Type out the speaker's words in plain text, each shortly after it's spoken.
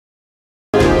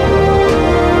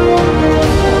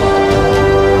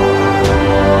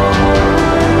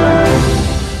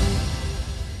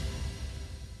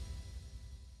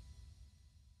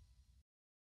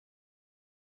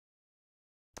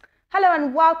Hello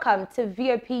and welcome to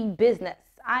VOP Business.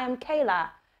 I am Kayla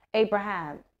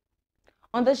Abraham.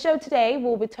 On the show today,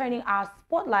 we'll be turning our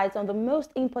spotlights on the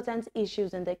most important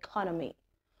issues in the economy.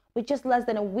 With just less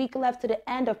than a week left to the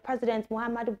end of President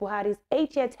Muhammadu Buhari's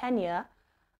 8-year tenure,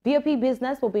 VOP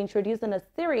Business will be introducing a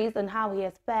series on how he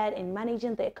has fared in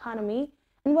managing the economy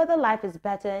and whether life is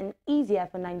better and easier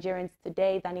for Nigerians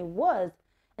today than it was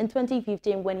in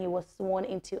 2015 when he was sworn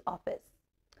into office.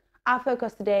 Our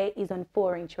focus today is on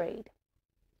foreign trade.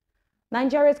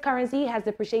 Nigeria's currency has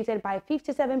depreciated by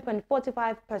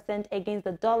 57.45% against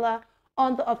the dollar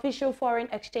on the official foreign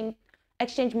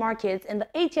exchange markets in the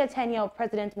 8-year tenure of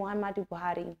President Muhammadu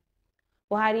Buhari.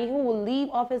 Buhari, who will leave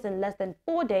office in less than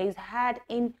 4 days, had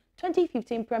in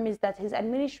 2015 promised that his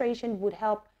administration would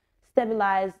help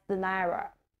stabilize the naira.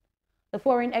 The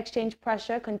foreign exchange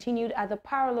pressure continued at the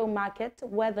parallel market,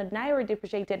 where the naira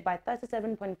depreciated by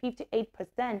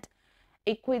 37.58%,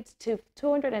 equates to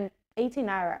 280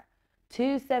 naira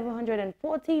to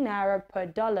 740 naira per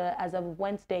dollar as of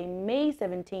Wednesday, May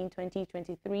 17,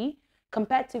 2023,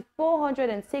 compared to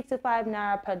 465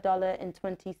 naira per dollar in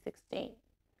 2016.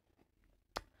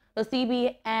 The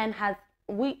CBN has,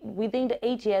 within the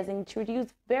 8 years,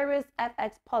 introduced various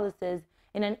FX policies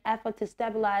in an effort to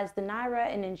stabilize the naira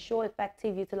and ensure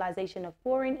effective utilization of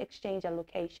foreign exchange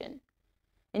allocation.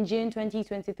 In June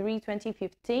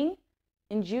 2015,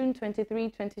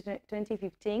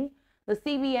 the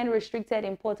CBN restricted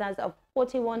importers of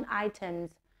 41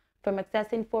 items from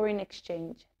accessing foreign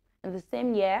exchange. In the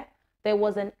same year, there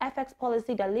was an FX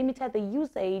policy that limited the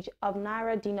usage of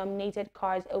naira-denominated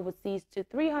cards overseas to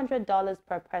 $300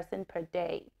 per person per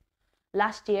day.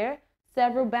 Last year,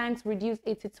 several banks reduced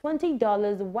it to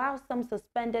 $20, while some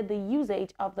suspended the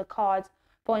usage of the cards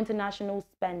for international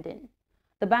spending.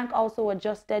 The bank also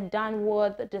adjusted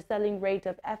downward the selling rate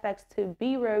of FX to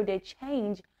bureau de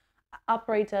change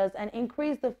operators and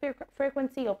increased the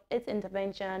frequency of its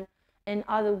intervention in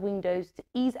other windows to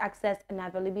ease access and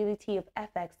availability of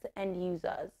FX to end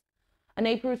users. On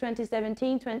April 27,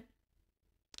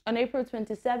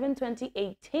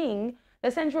 2018,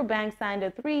 the central bank signed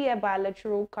a 3-year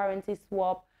bilateral currency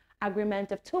swap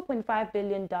agreement of $2.5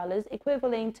 billion,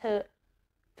 equivalent to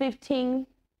 15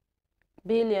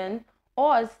 billion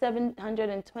or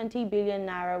 720 billion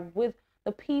naira, with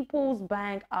the People's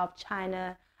Bank of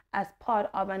China as part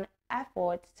of an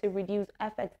effort to reduce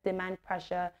FX demand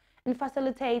pressure and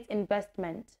facilitate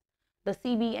investment. The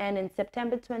CBN in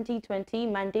September 2020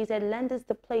 mandated lenders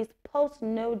to place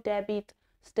post-no-debit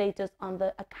status on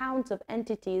the accounts of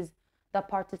entities that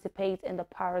participate in the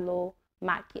parallel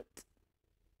market.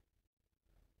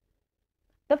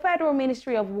 The Federal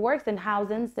Ministry of Works and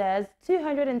Housing says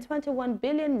 221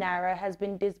 billion naira has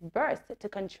been disbursed to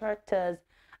contractors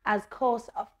as costs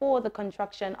for the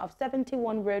construction of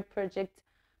 71 road projects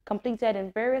completed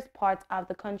in various parts of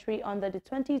the country under the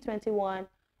 2021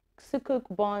 Sukuk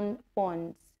bond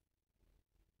funds.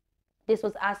 This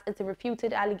was as it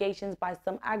refuted allegations by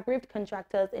some aggrieved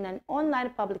contractors in an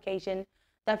online publication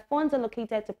that funds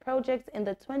allocated to projects in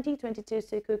the 2022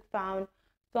 Sukuk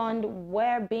fund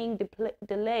were being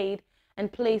delayed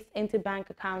and placed into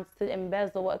bank accounts to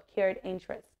embezzle accrued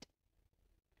interest.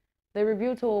 The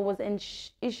review tool was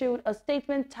issued a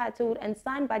statement titled and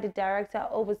signed by the director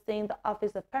overseeing the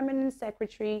Office of Permanent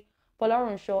Secretary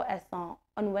Bola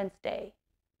on Wednesday.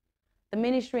 The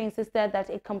ministry insisted that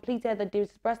it completed the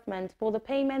disbursement for the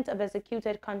payment of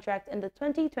executed contracts in the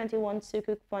 2021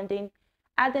 Sukuk funding,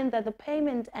 adding that the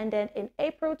payment ended in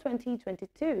April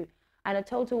 2022 and a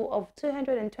total of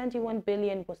 221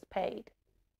 billion was paid.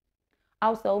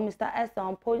 Also, Mr.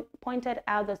 Esson pointed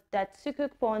out that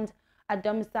Sukuk funds are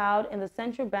domiciled in the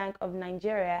Central Bank of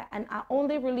Nigeria and are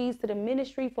only released to the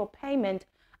ministry for payment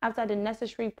after the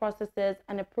necessary processes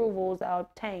and approvals are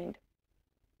obtained.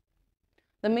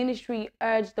 The ministry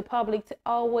urged the public to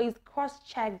always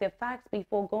cross-check their facts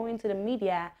before going to the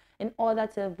media in order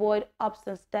to avoid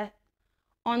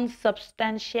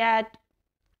unsubstantiated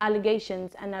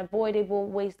allegations and avoidable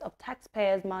waste of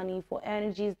taxpayers' money for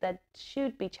energies that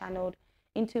should be channeled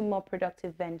into more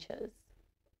productive ventures.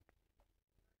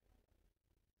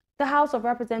 The House of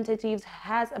Representatives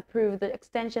has approved the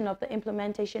extension of the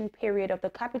implementation period of the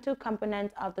capital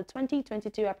component of the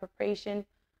 2022 Appropriation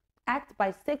Act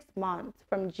by 6 months,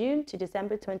 from June to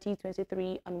December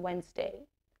 2023 on Wednesday.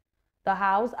 The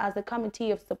House, as a committee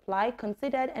of supply,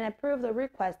 considered and approved the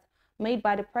request made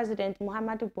by the President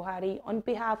Muhammadu Buhari on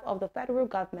behalf of the federal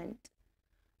government.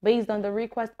 Based on the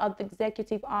request of the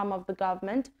executive arm of the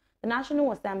government, the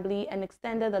National Assembly and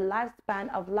extended the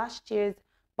lifespan of last year's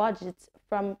budget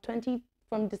from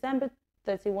December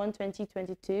 31,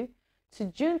 2022 to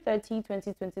June 30,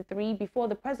 2023, before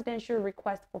the presidential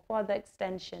request for further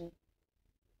extension.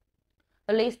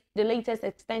 The latest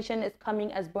extension is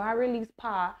coming as Buhari leaves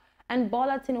power and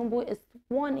Bola Tinubu is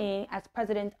sworn in as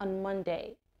president on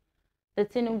Monday. The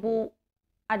Tinubu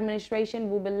administration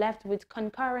will be left with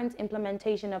concurrent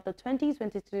implementation of the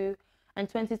 2022 and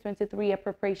 2023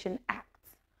 Appropriation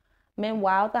Acts.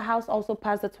 Meanwhile, the House also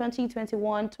passed the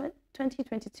 2021,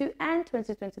 2022 and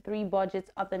 2023 budgets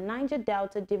of the Niger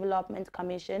Delta Development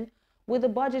Commission, with the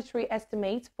budgetary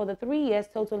estimates for the 3 years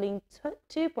totaling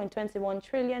 2.21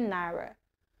 trillion naira.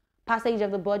 Passage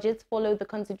of the budgets followed the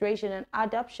consideration and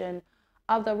adoption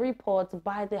of the report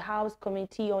by the House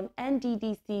Committee on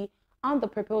NDDC on the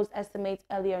proposed estimates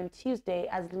earlier on Tuesday,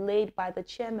 as laid by the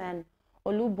chairman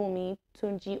Olubunmi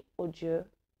Tunji Ojo.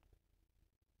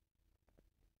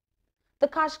 The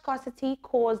cash scarcity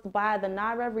caused by the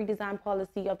Naira redesign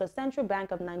policy of the Central Bank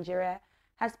of Nigeria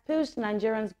has pushed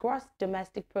Nigerians' gross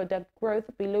domestic product growth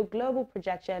below global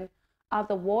projection of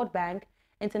the World Bank,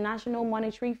 International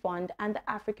Monetary Fund, and the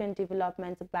African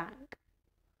Development Bank.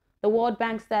 The World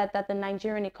Bank said that the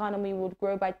Nigerian economy would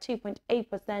grow by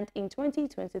 2.8% in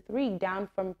 2023, down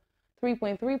from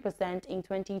 3.3% in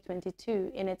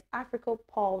 2022, in its Africa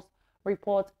Pulse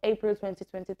report April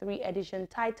 2023 edition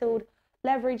titled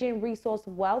Leveraging Resource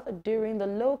Wealth During the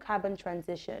Low Carbon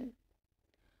Transition.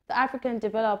 The African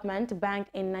Development Bank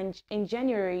in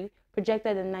January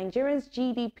projected that Nigeria's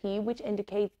GDP, which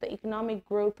indicates the economic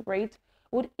growth rate,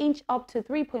 would inch up to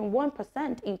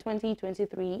 3.1% in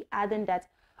 2023, adding that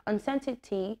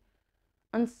uncertainty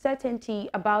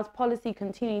about policy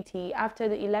continuity after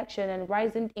the election and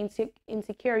rising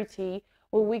insecurity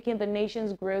will weaken the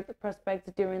nation's growth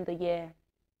prospects during the year.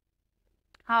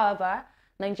 However,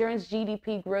 Nigeria's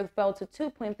GDP growth fell to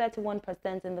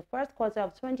 2.31% in the first quarter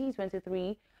of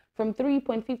 2023 from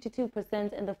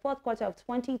 3.52% in the fourth quarter of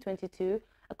 2022,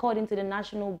 according to the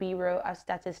National Bureau of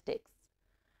Statistics.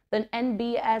 The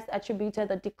NBS attributed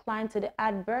the decline to the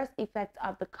adverse effects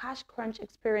of the cash crunch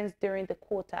experienced during the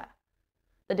quarter.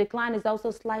 The decline is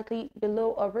also slightly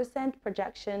below a recent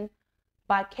projection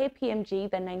by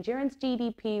KPMG that Nigeria's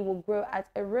GDP will grow at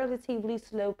a relatively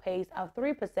slow pace of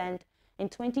 3% in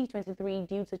 2023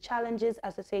 due to challenges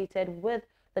associated with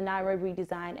the Naira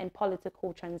redesign and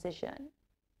political transition.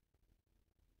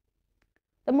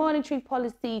 The Monetary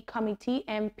Policy Committee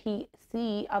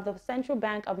 (MPC) of the Central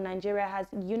Bank of Nigeria has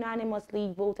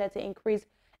unanimously voted to increase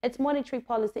its monetary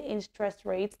policy interest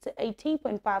rates to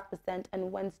 18.5%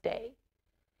 on Wednesday.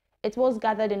 It was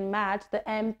gathered in March. The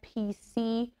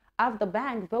MPC of the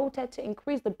bank voted to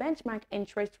increase the benchmark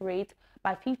interest rate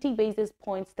by 50 basis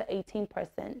points to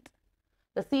 18%.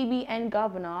 The CBN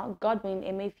Governor, Godwin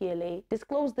Emefiele,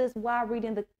 disclosed this while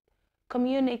reading the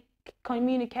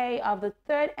communique of the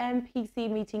third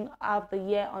MPC meeting of the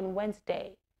year on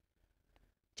Wednesday.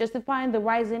 Justifying the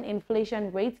rising inflation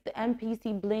rates, the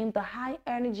MPC blamed the high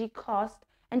energy costs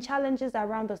and challenges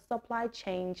around the supply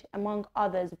chain, among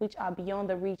others, which are beyond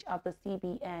the reach of the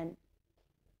CBN.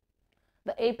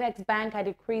 The Apex Bank had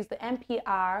decreased the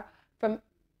MPR from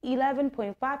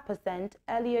 11.5%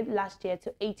 earlier last year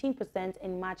to 18%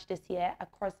 in March this year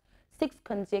across 6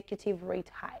 consecutive rate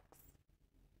hikes.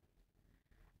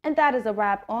 And that is a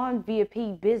wrap on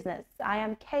VOP Business. I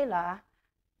am Kayla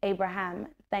Abraham.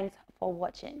 Thanks for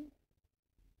watching.